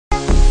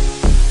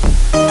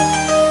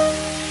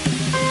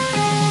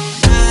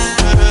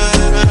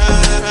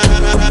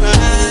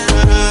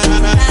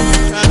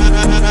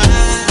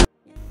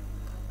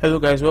Hello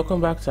guys,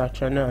 welcome back to our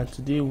channel, and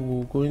today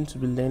we're going to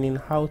be learning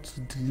how to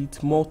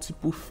delete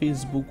multiple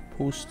Facebook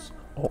posts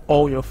or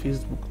all your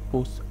Facebook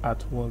posts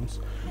at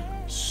once.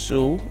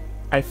 So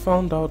I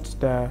found out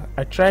that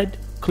I tried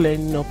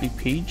cleaning up a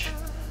page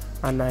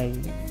and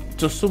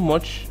it was so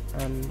much,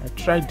 and I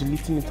tried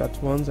deleting it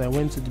at once. I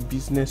went to the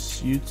business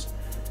suite,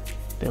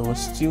 there was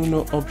still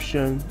no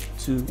option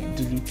to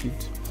delete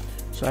it.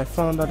 So I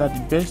found out that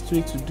the best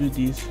way to do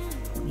this,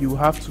 you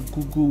have to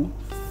Google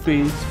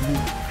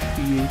Facebook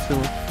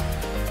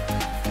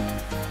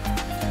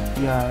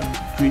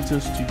creator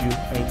studio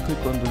and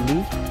click on the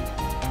link.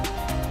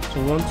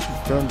 So once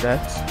you've done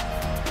that,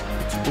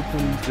 it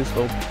opens this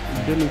up.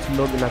 You don't need to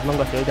log in as long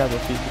as you already have a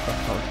Facebook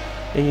account.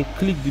 Then you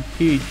click the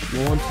page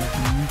you want to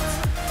delete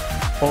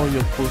all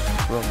your posts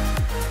from.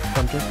 So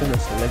I'm just going to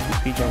select the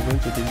page. I'm going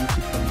to delete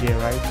it from there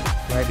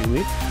right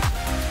away.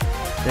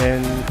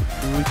 Then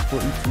wait for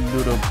it to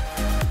load up.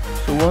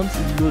 So once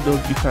it loads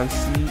up, you can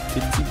see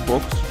a tick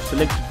box.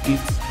 Select the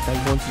date that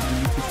you want to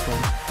delete it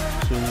from.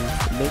 So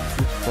select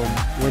it from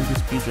when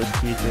this page was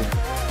created,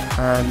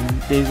 and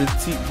there's a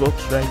tick box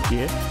right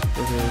there.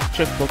 There's a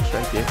check box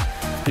right there.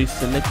 Please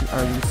select it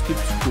and you skip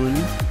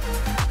scrolling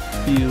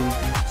till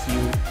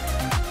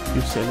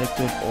you've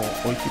selected all.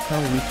 Or if you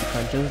can't wait, you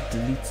can just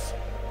delete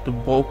the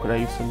bulk that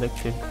you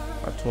selected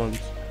at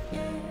once.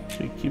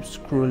 So you keep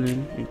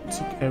scrolling, you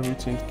tick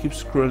everything, keep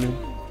scrolling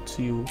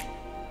till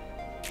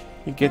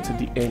you get to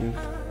the end.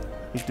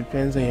 It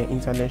depends on your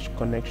internet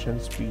connection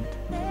speed.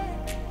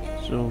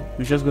 So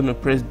we're just going to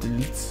press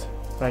delete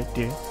right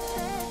there.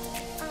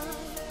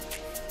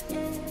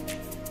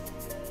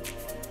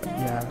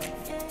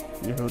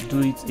 You'll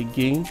do it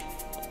again,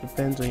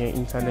 depends on your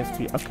internet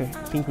speed. Okay,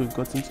 I think we've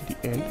gotten to the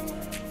end.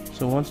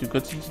 So once you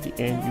got to the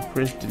end, you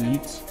press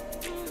delete.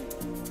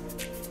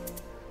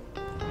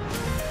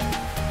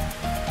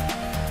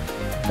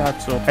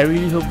 That's all. I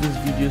really hope this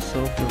video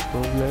solved your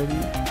problem.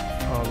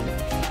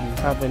 If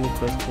you have any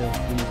questions,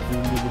 please do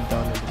leave it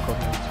down in the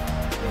comments.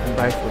 And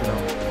bye for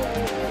now.